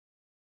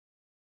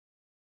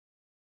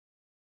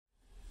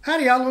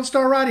Howdy y'all, Lone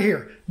Star Rider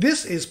here.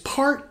 This is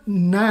part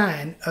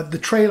 9 of the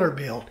trailer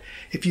build.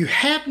 If you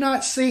have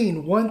not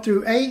seen 1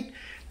 through 8,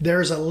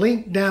 there's a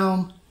link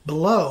down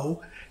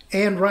below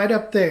and right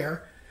up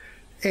there.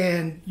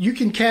 And you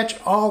can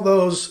catch all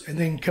those and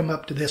then come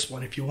up to this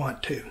one if you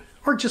want to.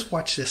 Or just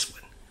watch this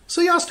one. So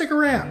y'all stick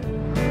around.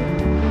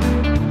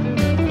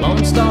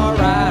 Lone Star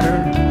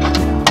Rider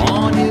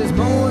on his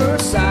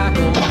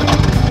motorcycle,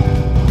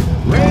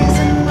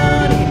 raising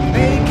money,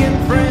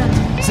 making friends,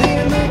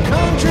 seeing the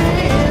country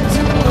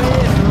into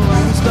it.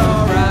 Lone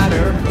Star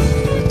Rider.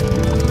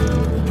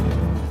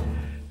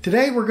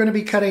 Today we're going to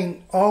be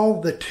cutting all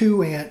the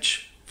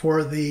 2-inch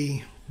for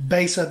the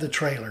base of the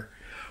trailer.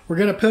 We're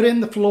going to put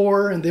in the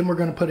floor and then we're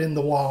going to put in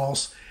the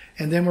walls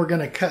and then we're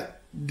going to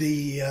cut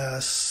the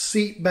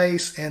seat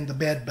base and the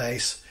bed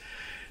base,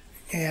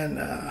 and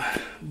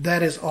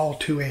that is all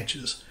 2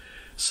 inches.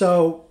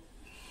 So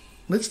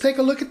let's take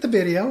a look at the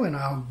video and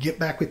I'll get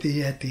back with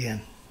you at the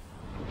end.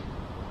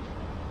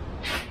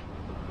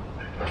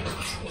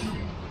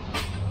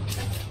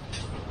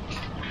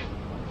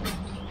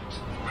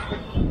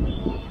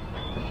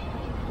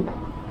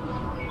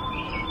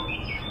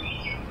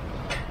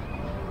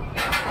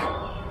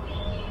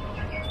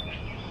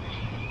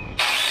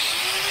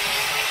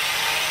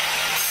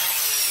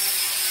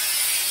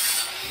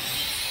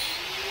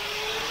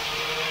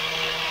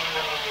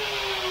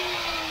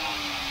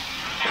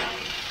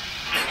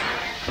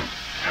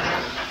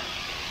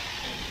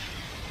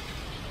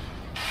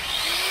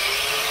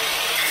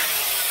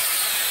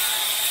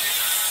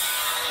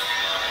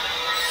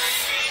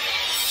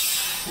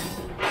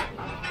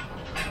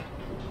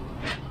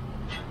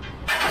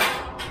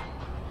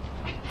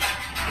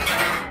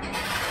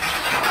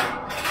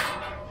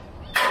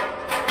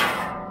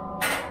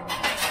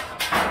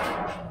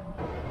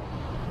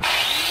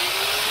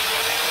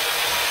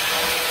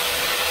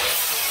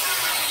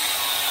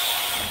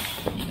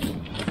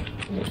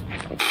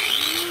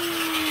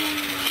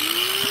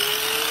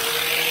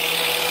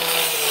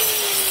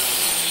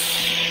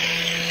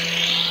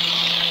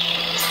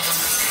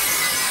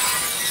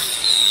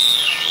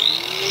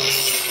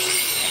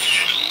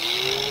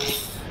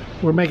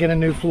 We're making a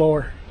new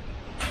floor.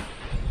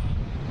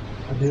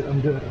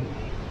 I'm doing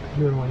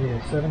one here,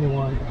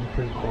 71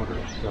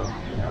 3/4. So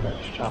now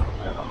that's chopping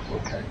that off.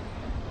 Okay.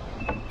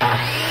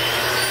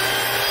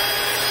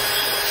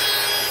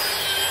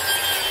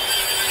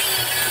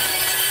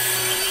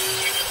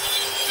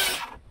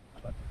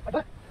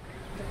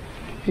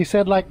 He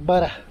said like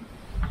butter.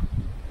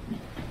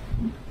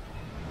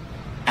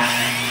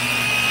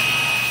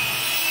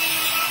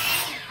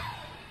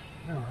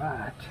 All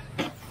right.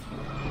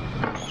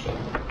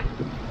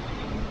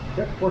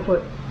 Yep, 4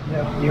 foot.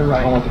 Yeah, you're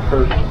right. I want the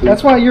curve.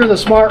 That's why you're the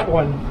smart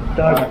one,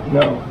 Doug.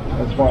 No,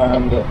 that's why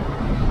I'm the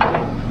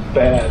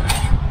bad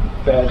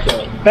Doug.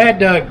 Bad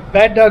Doug.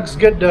 Bad Doug's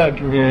good Doug.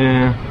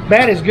 Yeah.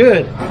 Bad is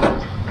good.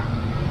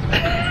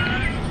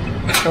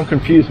 Don't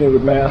confuse me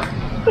with math.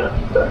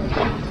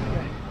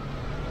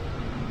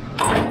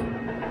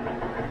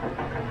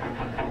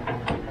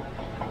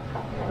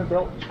 My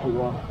belt just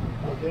flew off.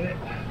 Did it?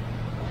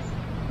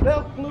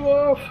 Belt flew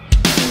off.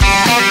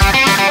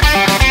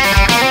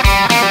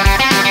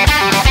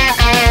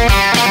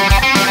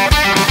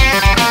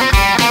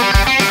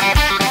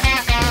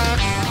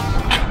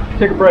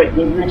 Take a break.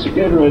 Go drink some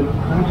Gatorade.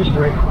 I'm just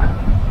drinking one.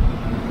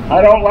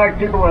 I don't like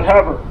people that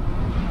hover.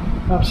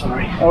 I'm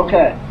sorry.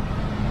 Okay.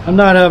 I'm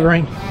not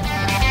hovering.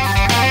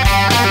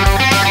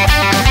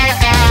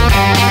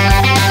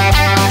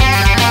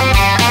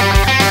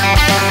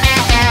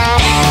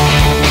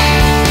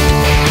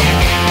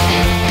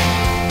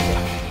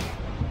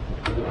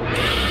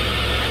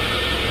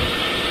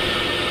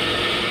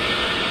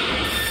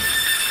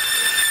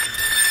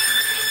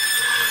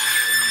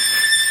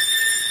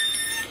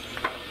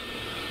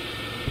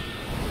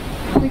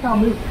 I think I'll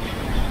move.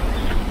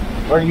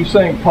 Are you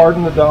saying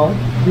pardon the dolly?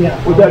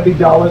 Yeah. Would that be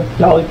Dolly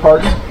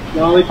Parton?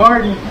 Dolly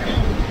Parton.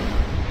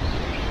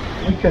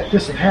 We cut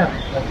this in half.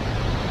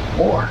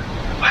 More.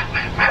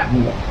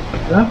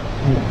 Huh?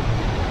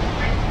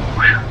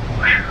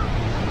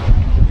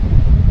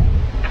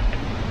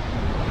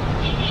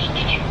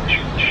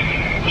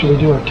 Should we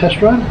do a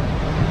test run?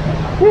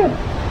 Yeah.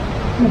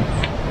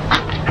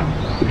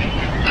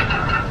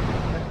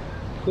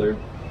 Clear.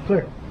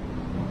 Clear.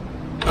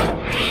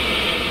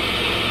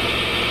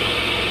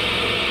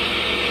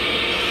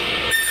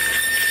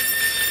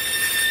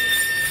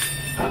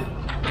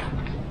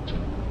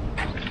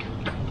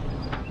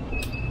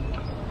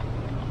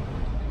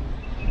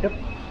 Yep.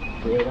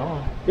 Right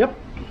on. Yep.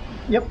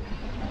 Yep.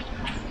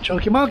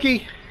 Chunky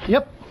monkey.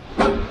 Yep.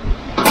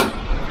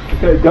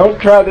 Okay, don't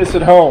try this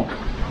at home.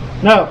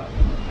 No.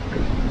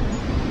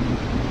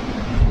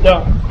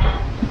 No.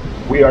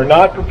 We are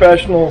not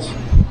professionals,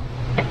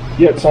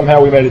 yet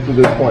somehow we made it to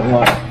this point in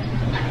life.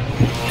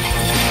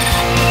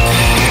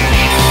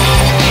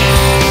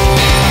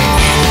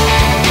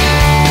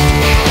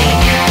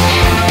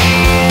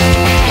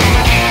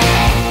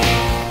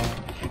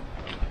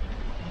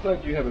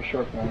 Glad you have a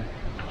sharp knife.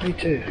 Me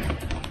too.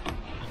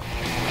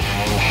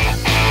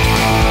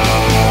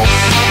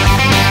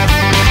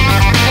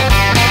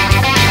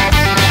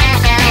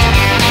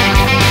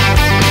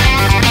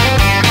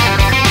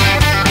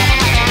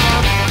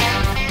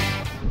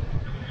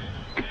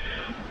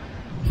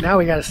 Now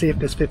we got to see if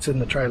this fits in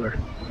the trailer.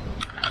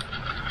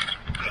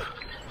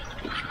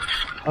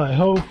 Hi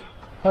ho,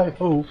 hi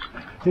ho,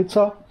 it's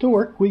off to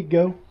work we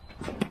go.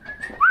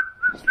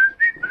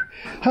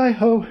 Hi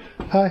ho,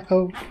 hi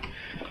ho.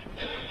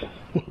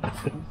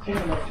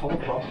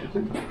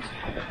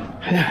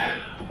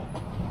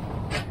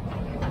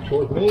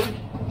 Toward me.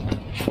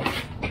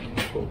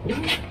 Toward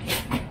me.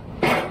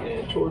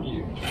 And toward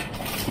you.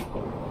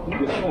 You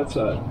get on that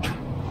side.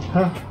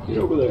 Huh? Get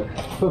over there.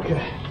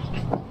 Okay.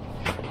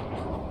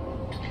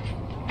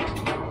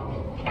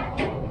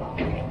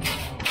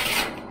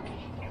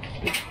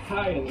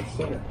 High in the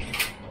center.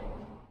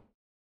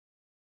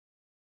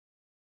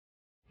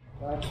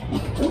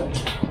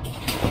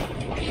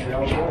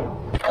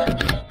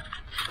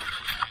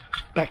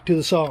 Back to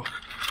the saw.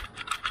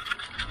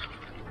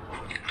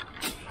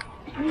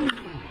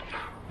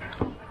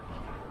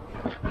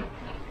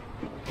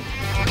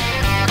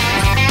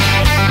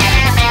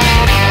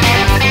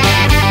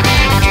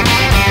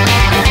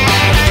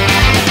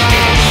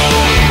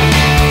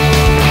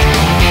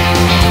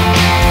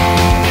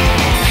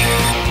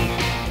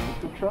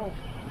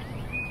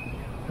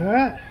 All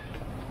right.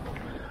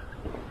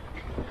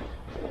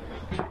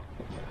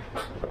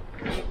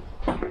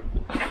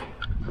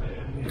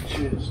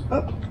 Inches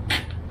up.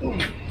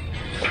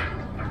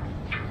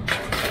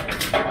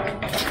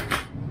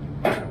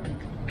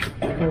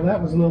 Well, that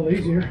was a little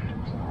easier.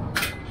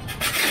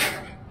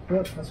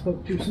 But I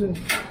spoke too soon.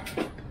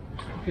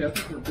 Okay, I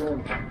think we're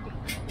going.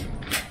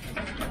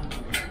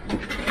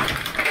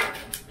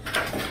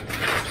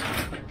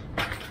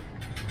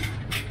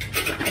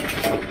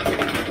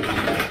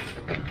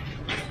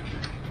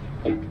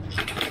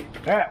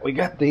 All right, we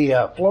got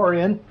the floor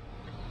in,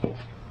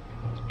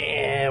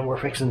 and we're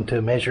fixing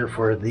to measure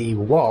for the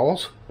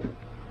walls.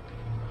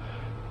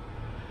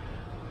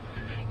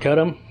 Cut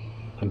them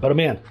and put them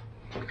in.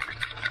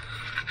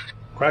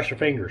 Cross your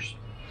fingers.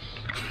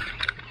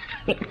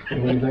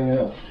 Anything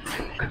else?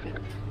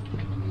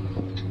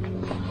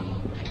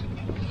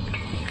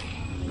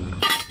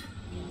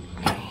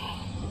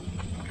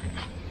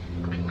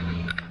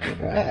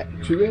 All right.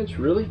 2 inch,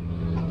 really?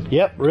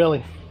 Yep,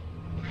 really.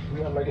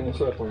 You're not making this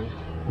up, are you?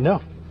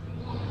 No,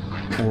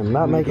 I'm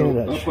not making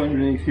it up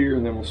underneath here,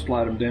 and then we'll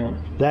slide them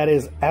down. That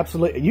is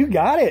absolutely. You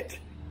got it.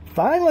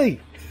 Finally.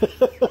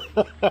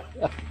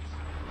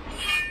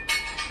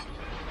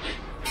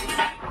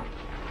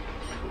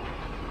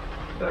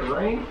 That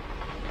rain?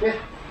 Yeah.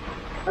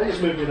 I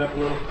just moved it up a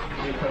little.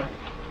 Okay.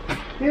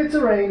 It's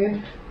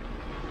raining.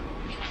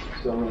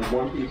 So only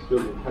one piece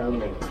goes in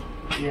town.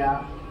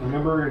 Yeah.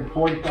 Remember in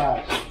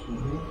 45.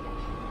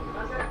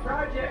 How's that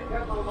project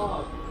coming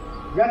along?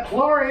 Got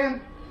floor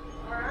in.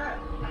 All right.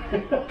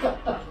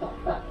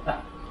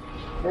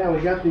 Yeah, we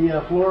got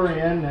the floor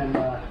in and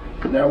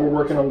Now we're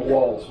working on the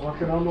walls.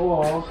 working on the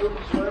walls. Who's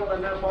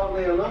swelling up on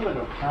the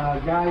aluminum?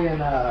 A guy in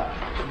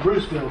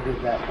Bruceville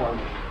did that for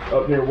me.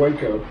 Up near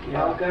Waco.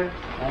 Yeah. Okay.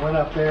 I went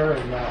up there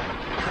and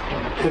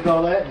took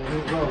all that and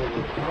moved over.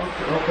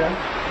 Okay.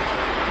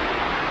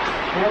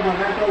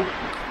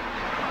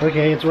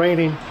 Okay, it's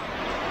raining.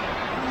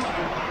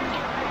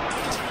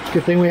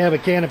 Good thing we have a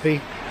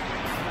canopy.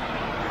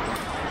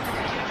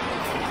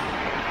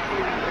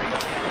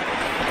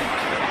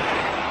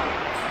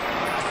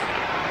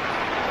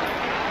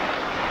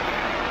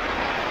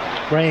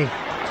 Rain.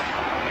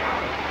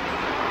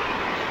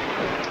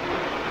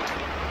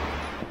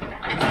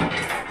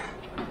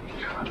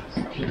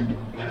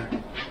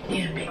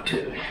 Yeah, me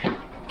too.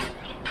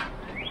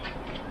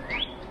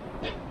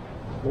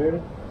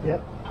 Ready?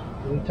 Yep.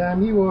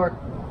 Anytime you are.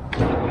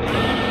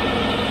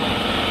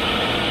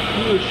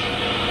 Push.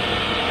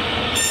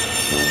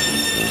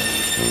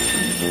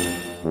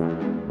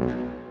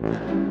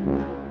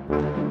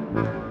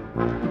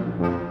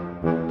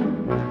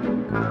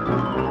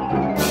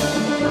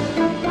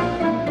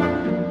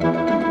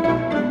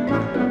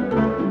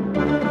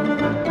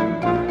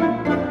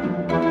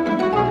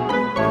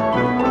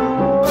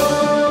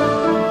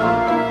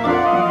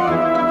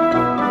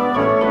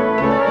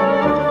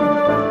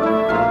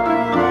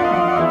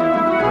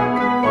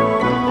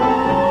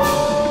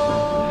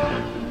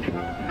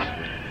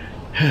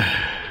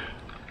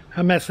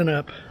 I'm messing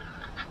up.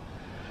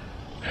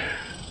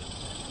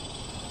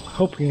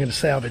 Hope we're gonna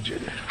salvage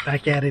it.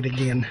 Back at it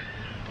again.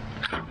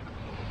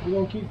 We're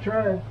gonna keep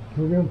trying.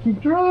 We're gonna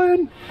keep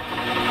trying.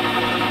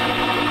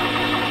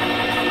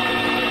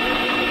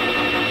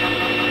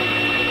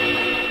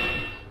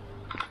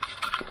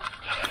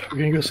 We're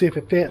gonna go see if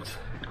it fits.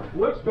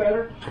 Looks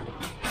better.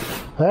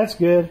 That's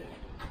good.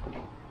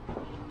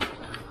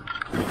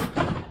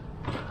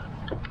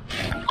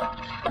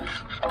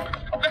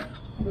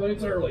 But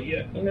it's early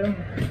yet, you know.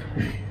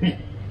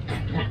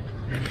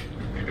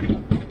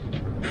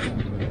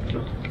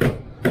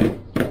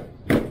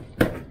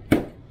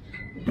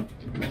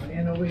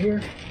 And over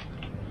here.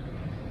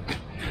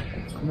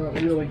 Not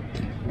really.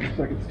 Looks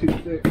like it's too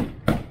thick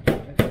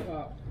at the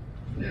top.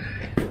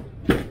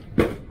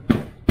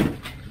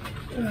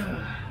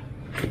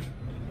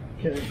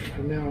 Okay,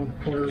 from now on,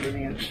 1/4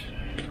 inch.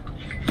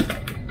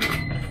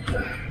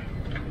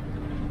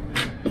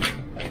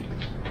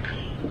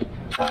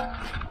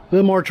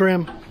 little more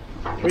trim.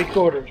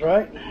 3/4,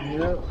 right?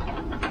 Yep.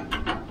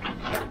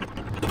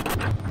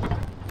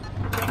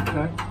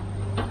 Okay.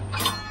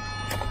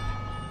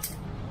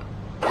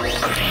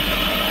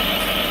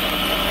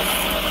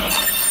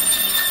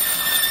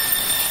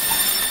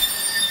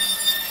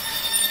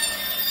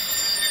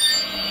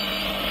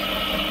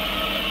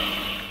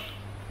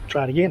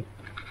 Try it again.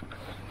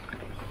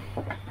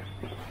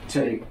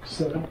 Take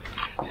 7.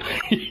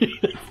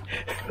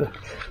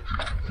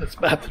 That's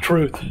about the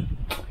truth.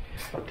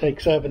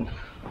 Take 7.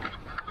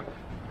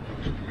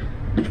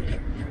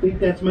 Think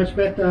that's much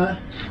better?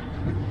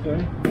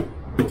 Okay.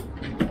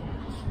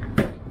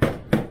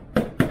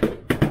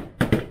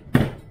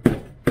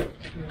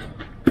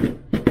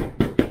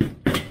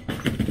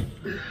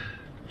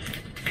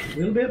 A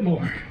little bit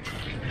more.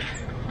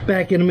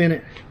 Back in a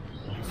minute.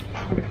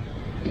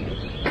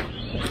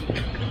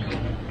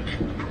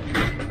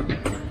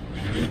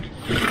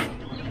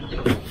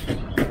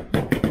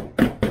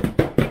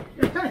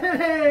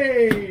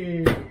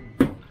 Hey!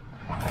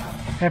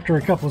 After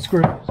a couple of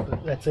screws,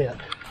 but that's it.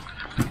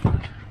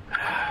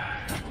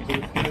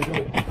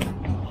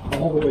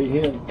 All the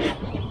way in.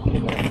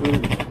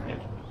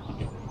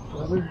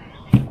 Leather.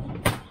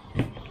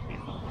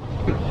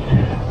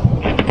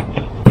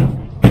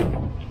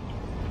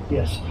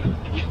 Yes.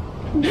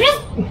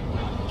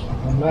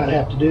 I might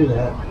have to do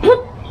that.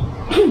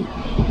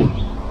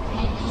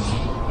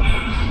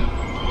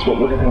 That's what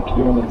we're going to have to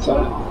do on that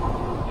side.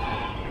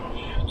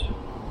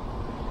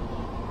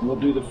 We'll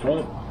do the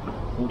front,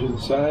 we'll do the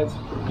sides.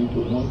 You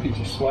put one piece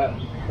of slat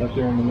right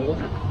there in the middle.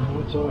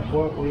 That's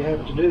what we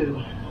have to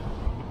do.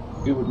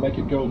 It would make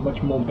it go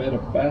much more better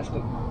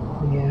faster.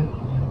 Yeah.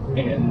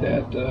 And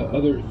that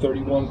other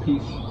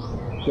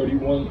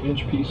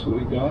 31-inch piece we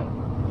got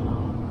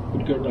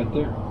would go right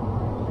there.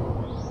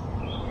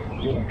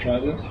 You want to try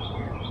this?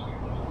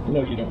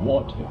 No, you don't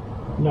want to.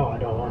 No, I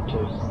don't want to.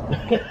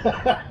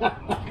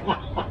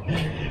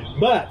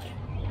 But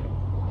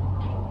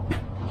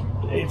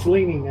it's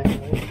leaning that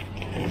way.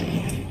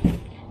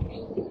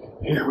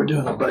 Here, we're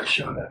doing a butt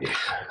shot of you.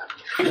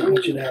 I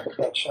want you to have a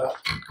butt shot.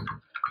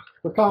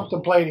 We're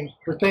contemplating.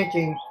 We're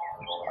thinking.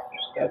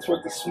 That's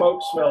what the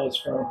smoke smell is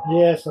from.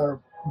 Yes, our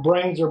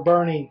brains are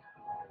burning.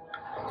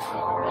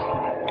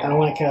 I don't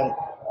want to cut it.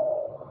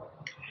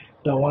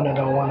 Don't want to.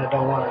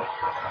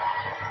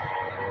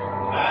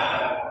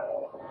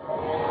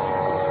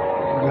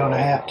 We're going to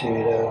have to,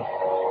 though.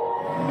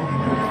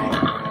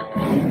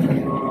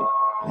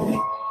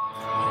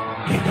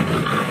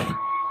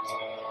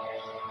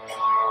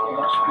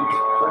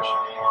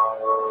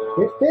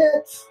 It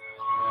fits.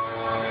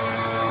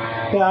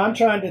 Yeah, I'm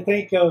trying to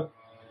think of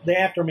the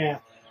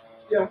aftermath.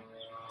 Yeah,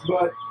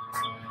 but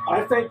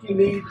I think you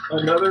need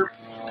another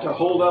to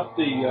hold up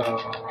the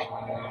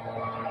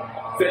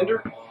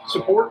fender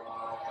support.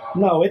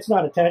 No, it's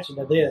not attaching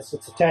to this.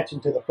 It's attaching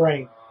to the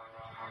frame.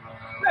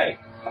 Hey,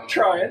 I'm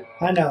trying.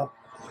 I know.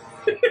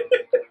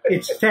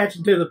 It's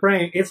attaching to the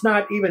frame. It's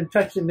not even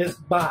touching this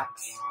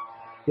box.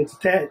 It's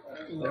attached.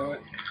 No,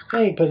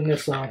 I ain't putting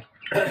this on.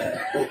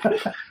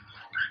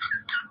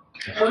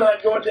 we're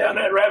not going down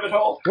that rabbit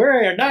hole.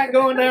 We're not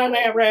going down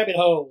that rabbit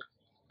hole.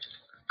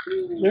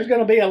 There's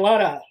going to be a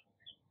lot of.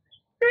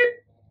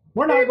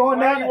 We're not going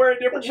Why are down. you wearing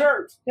different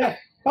shirts? Yeah.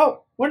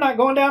 Oh, we're not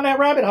going down that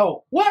rabbit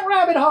hole. What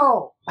rabbit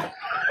hole?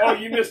 Oh,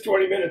 you missed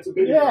 20 minutes of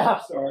video.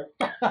 Yeah. Sorry.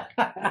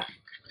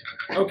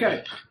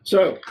 Okay,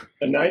 so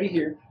a 90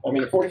 here. I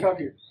mean a 45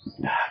 here.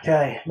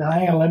 Okay, now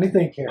hang on. Let me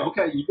think here.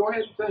 Okay, you go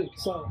ahead and think.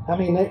 So, I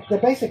mean, they're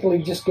basically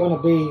just going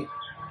to be.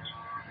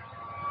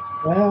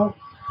 Well,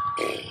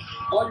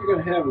 All you're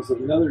going to have is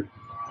another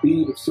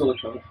bead of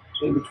silicone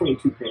in between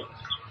two pins,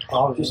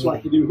 just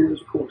like you do here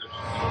as a corner.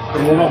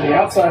 And then on the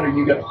outside, are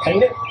you going to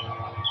paint it,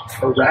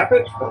 or wrap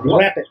it, or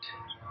what? wrap it.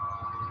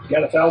 You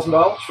got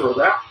 $1,000 for a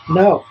wrap?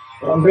 No,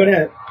 I'm going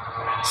to.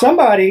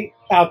 Somebody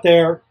out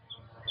there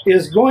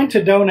is going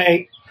to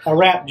donate a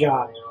wrap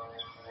job.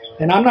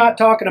 And I'm not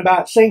talking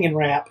about singing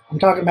rap. I'm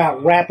talking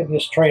about wrapping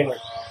this trailer.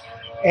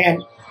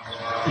 And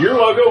Your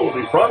logo will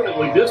be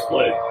prominently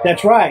displayed.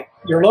 that's right.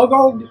 Your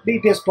logo will be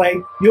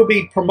displayed. You'll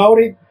be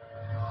promoted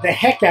the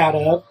heck out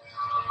of.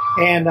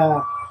 And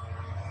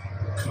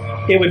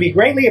it would be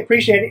greatly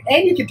appreciated.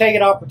 And you can take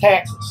it off for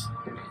taxes.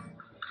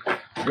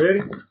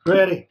 Ready?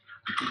 Ready.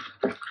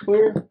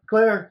 Clear.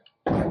 Clear.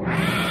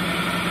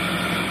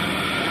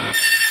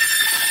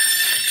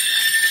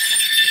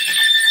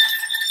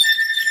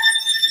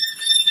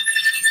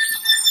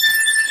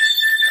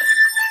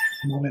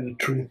 Moment of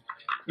truth.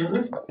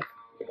 Mm-hmm.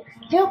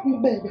 Help me,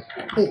 baby.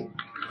 Hey.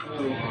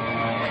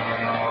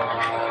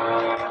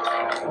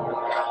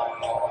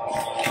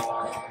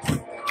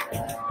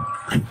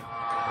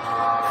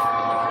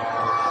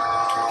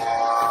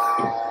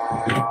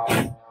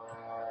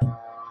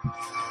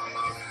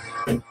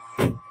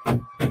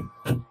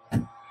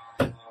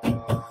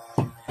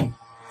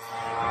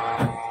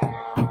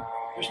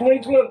 Just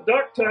needs a little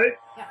duct tape.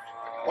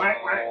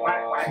 Whack, whack,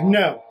 whack, whack.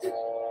 No,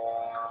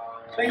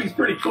 I think he's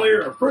pretty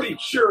clear, or pretty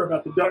sure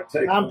about the duct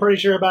tape. I'm pretty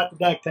sure about the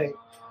duct tape.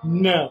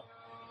 No.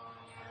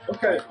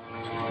 Okay.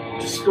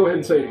 Just go ahead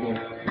and say it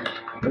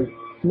again.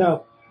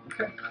 No.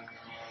 Okay.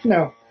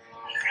 No.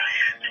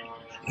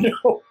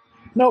 No.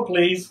 No,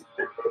 please.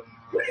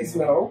 Please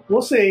no.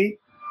 We'll see.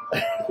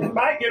 It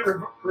might get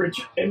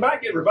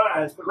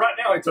revised, but right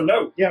now it's a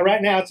no. Yeah,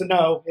 right now it's a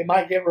no. It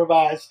might get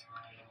revised.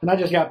 And I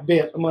just got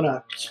bit. I'm going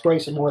to spray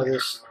some more of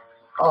this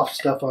off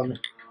stuff on me.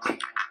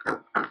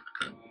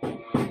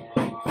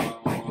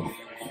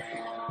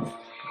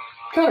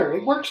 Cutter,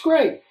 it works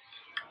great.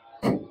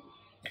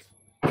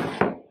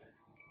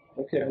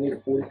 Okay, I need a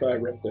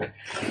 45 right there.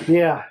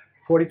 Yeah,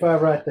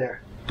 45 right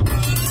there.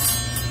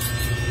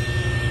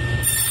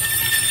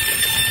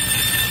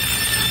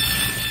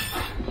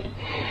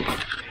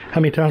 How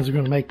many times are we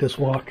going to make this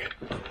walk?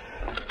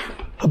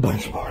 A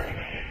bunch more.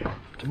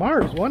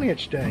 Tomorrow's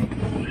 1-inch day.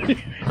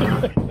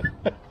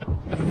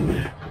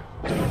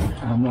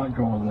 I'm not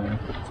going there.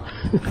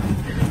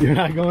 You're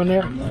not going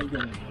there? I'm not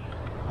going there.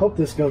 Hope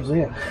this goes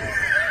in.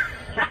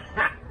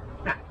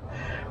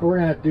 We're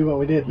going to have to do what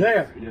we did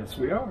there. Yes,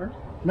 we are.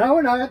 No,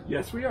 we're not.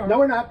 Yes, we are. No,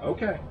 we're not.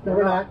 Okay. No,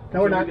 we're not.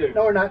 No, we're not.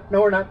 No, we're not.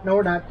 No, we're not. No,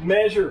 we're not.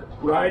 Measure.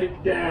 Write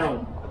it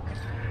down.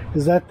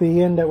 Is that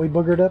the end that we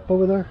boogered up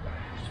over there?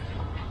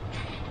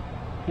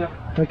 Yep.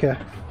 Okay.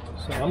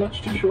 So how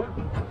much too short?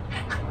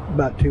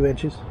 About 2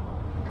 inches.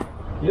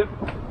 Yep.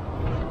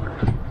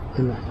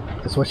 And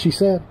that's what she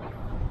said.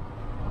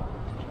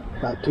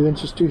 About 2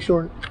 inches too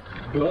short.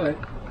 But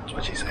That's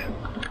what she said.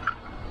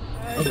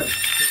 okay.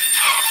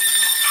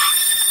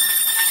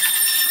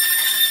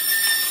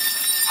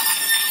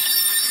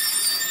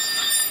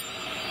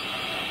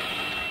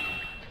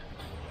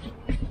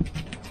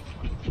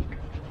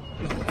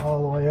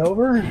 All the way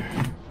over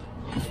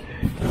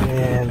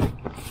and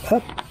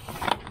up.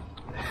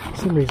 For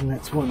some reason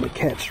that's one of the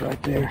cats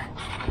right there.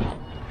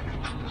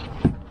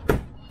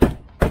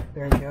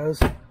 There he goes.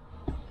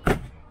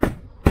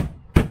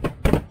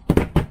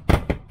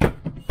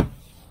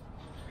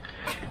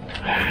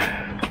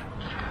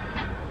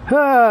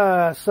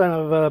 Ah, son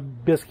of a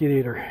biscuit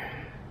eater.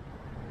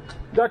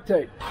 Duct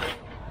tape.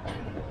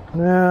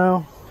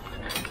 No.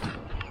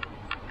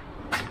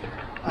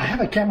 I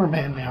have a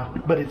cameraman now,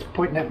 but it's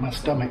pointing at my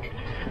stomach.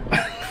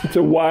 It's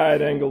a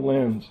wide angle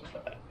lens.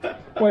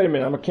 Wait a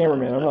minute, I'm a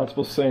cameraman. I'm not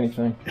supposed to say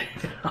anything.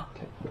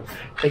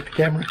 Take the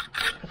camera.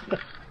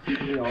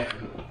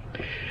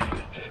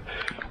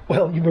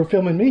 Well, you were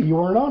filming me. You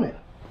weren't on it.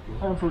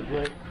 Time for a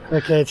break.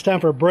 Okay, it's time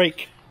for a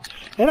break.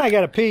 And I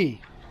gotta pee.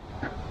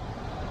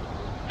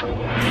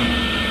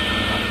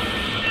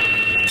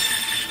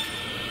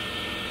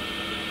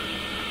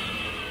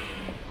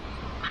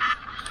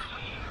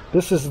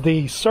 This is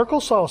the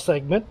circle saw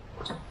segment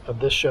of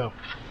this show.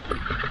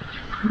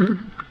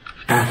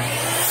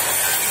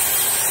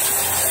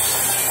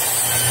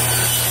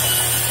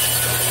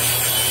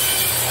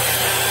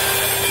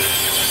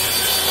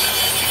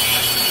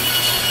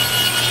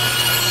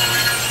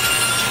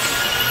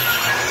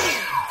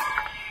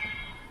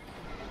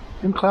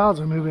 Them clouds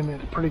are moving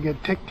at a pretty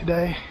good tick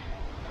today.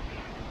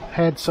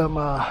 Had some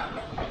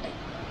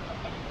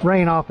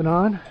rain off and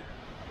on.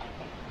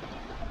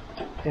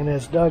 And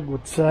as Doug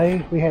would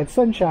say, we had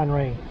sunshine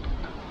rain.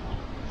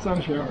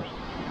 Sun showers.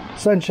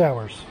 Sun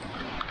showers.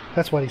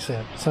 That's what he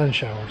said, sun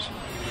showers.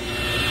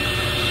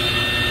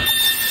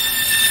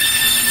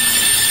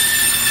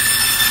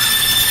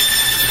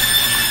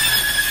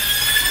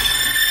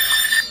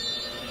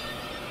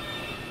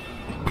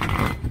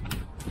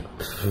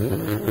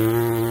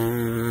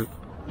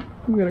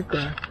 I'm gonna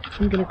cry.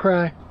 I'm gonna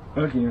cry.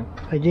 Again.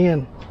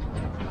 Again.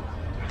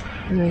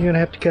 You're gonna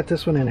have to cut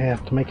this one in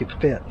half to make it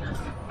fit.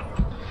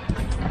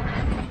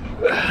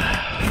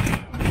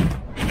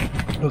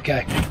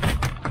 Okay.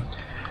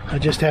 I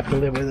just have to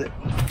live with it.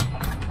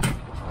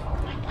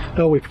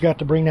 Oh, we forgot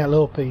to bring that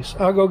little piece.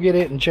 I'll go get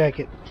it and check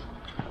it.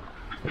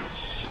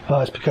 Oh,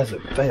 it's because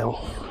it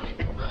fell.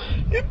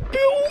 It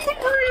fell on the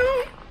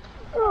ground.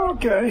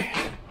 Okay.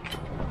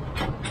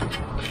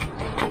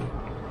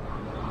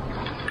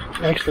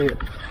 Actually,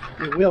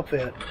 it will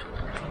fit.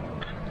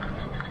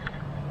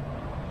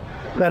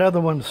 That other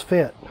one's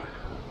fit.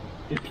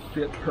 It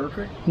fit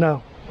perfect?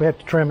 No, we have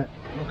to trim it.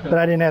 Okay. But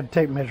I didn't have the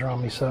tape measure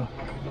on me, so.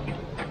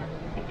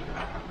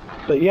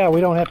 But yeah,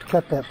 we don't have to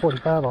cut that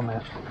 45 on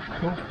that.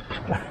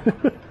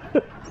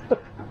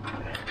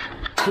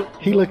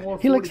 He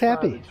looks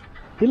happy.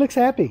 He looks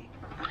happy.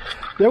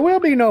 There will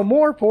be no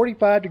more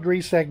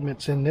 45-degree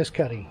segments in this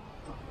cutting.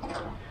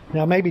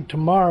 Now maybe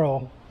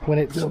tomorrow when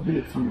it's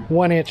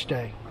 1-inch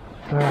day.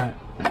 All right,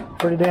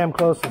 pretty damn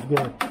close is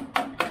good.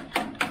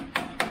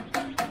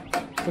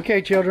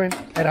 Okay, children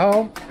at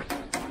home,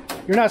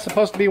 you're not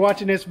supposed to be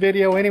watching this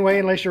video anyway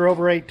unless you're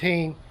over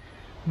 18,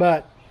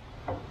 but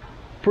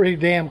pretty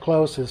damn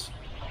close is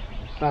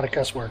not a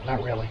cuss word,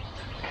 not really.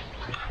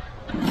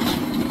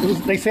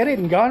 They said it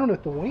and gone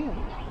with the wind.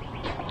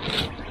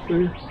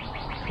 Clear.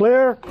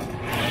 Clear.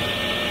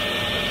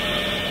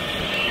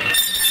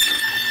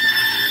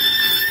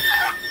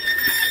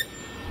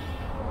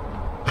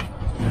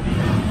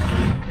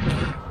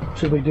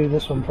 Should we do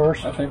this one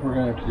first? I think we're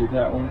going to have to do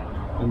that one,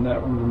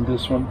 then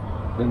this one,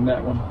 then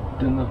that one,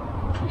 then the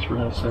These are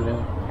upside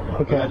down.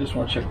 Okay. I just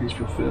want to check these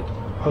for fit.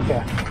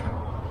 Okay.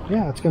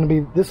 Yeah, it's going to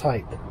be this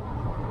height.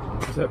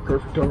 Is that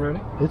perfect already?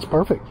 It's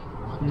perfect.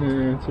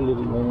 Nah, it's a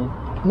little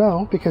long.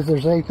 No, because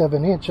there's 1/8 of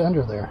an inch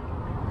under there.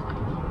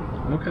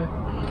 Okay.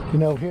 You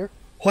know, here.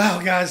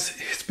 Wow, guys,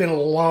 it's been a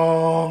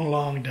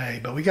long day,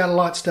 but we got a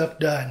lot of stuff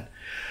done.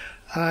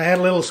 I had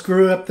a little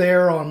screw up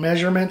there on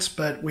measurements,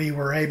 but we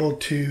were able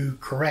to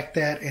correct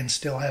that and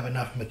still have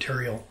enough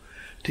material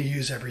to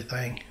use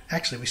everything.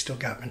 Actually, we still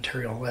got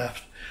material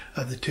left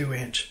of the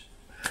 2-inch.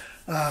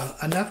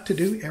 Enough to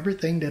do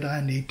everything that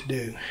I need to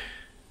do.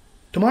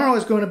 Tomorrow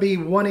is going to be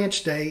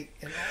 1-inch day.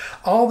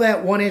 All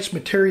that 1-inch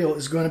material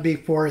is going to be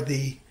for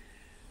the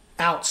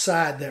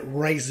outside that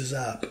raises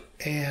up.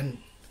 And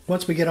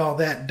once we get all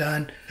that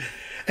done,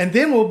 and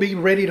then we'll be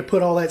ready to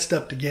put all that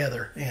stuff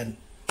together and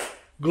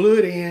glue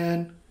it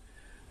in,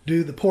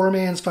 do the poor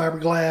man's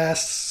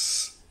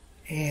fiberglass,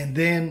 and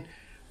then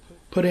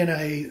put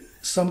in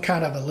some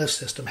kind of a lift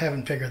system.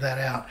 Haven't figured that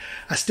out.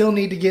 I still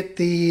need to get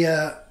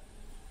the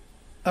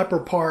upper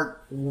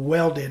part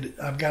welded.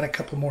 I've got a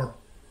couple more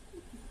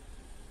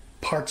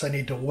parts I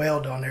need to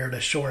weld on there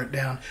to shore it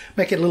down,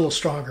 make it a little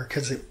stronger,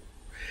 because it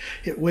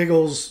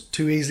wiggles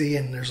too easy,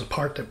 and there's a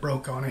part that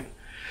broke on it.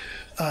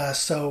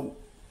 So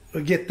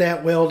we'll get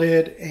that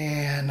welded,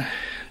 and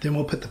then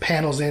we'll put the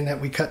panels in that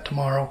we cut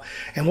tomorrow,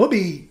 and we'll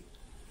be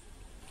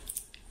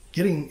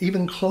getting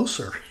even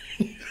closer.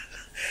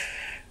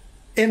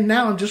 And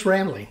now I'm just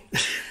rambling.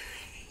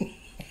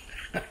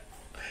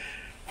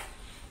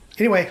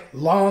 Anyway,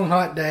 long,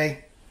 hot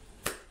day.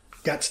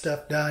 Got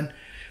stuff done.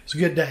 It's a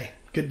good day.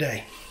 Good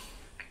day.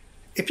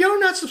 If y'all are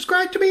not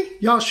subscribed to me,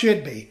 y'all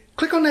should be.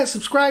 Click on that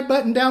subscribe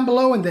button down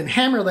below and then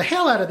hammer the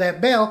hell out of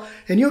that bell,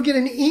 and you'll get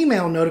an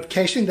email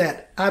notification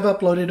that I've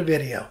uploaded a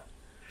video.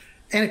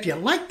 And if you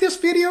like this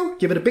video,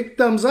 give it a big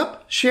thumbs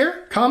up,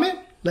 share, comment,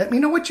 let me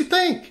know what you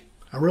think.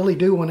 I really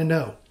do want to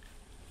know.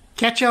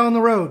 Catch y'all on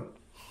the road.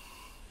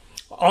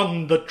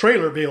 On the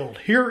trailer build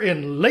here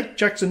in Lake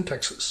Jackson,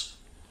 Texas.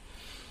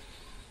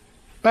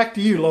 Back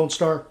to you, Lone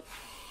Star.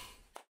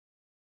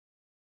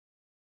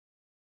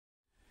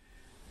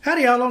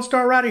 Howdy, y'all. Lone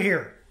Star Rider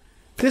here.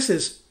 This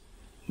is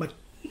my...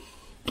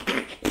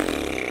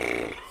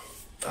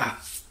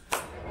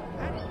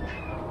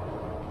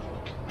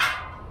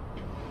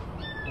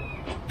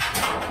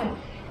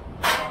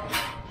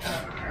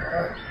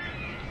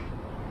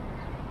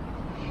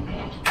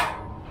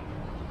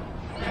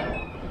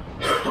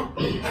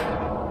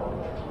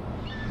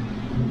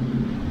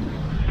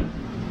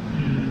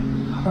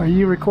 Are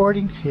you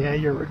recording? Yeah,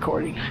 you're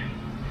recording.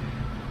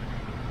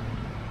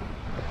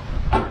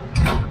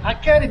 I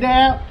cut it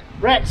out.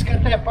 Rex,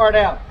 cut that part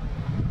out.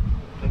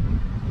 I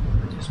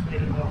just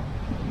made it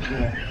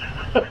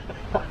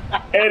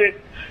up.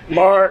 Edit,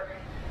 Mark.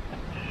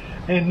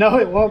 And no,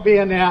 it won't be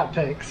in the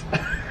outtakes.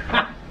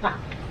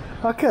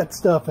 I cut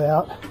stuff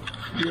out.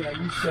 Yeah,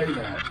 you say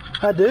that.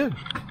 I do.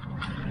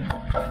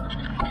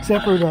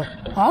 Except for the...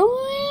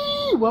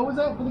 What was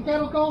that for the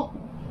cattle call?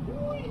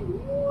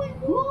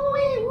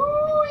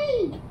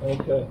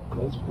 Okay,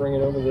 let's bring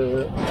it over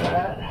there.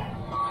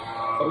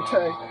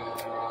 Okay.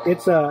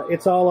 It's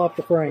all off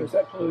the frame. Is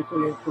that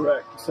politically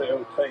incorrect to say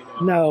okay now?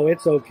 No,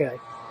 it's okay.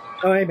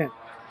 Oh, amen.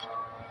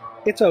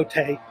 It's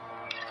okay.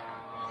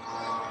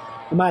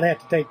 I might have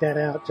to take that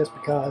out just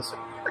because.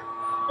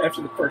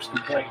 After the first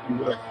complaint, you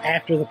will.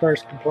 After the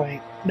first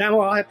complaint. Now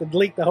I'll have to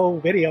delete the whole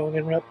video and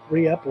then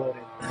re-upload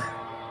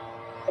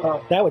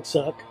it. That would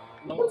suck.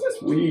 What's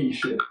this we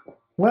shit?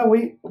 Well,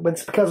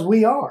 it's because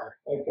we are.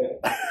 Okay.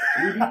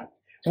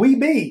 We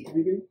be.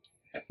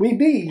 We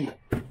be.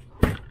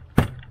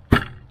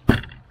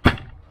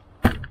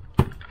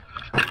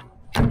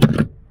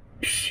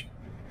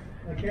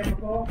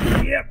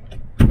 Yep.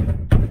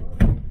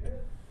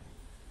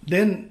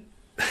 Then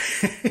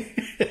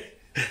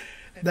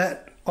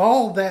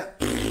all that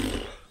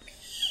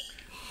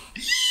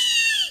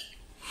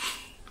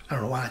I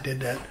don't know why I did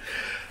that.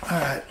 All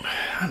right,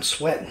 I'm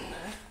sweating.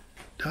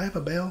 Do I have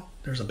a bell?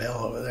 There's a bell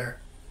over there.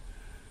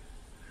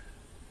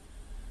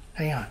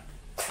 Hang on.